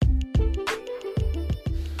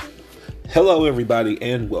Hello, everybody,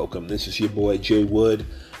 and welcome. This is your boy Jay Wood,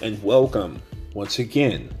 and welcome once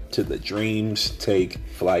again to the Dreams Take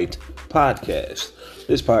Flight podcast.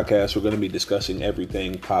 This podcast, we're going to be discussing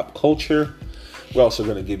everything pop culture. We're also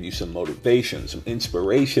going to give you some motivation, some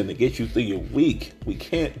inspiration to get you through your week. We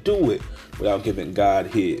can't do it without giving God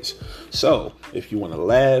His. So, if you want to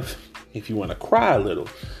laugh, if you want to cry a little,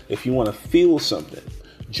 if you want to feel something,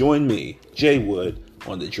 join me, Jay Wood,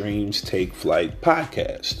 on the Dreams Take Flight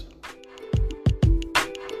podcast.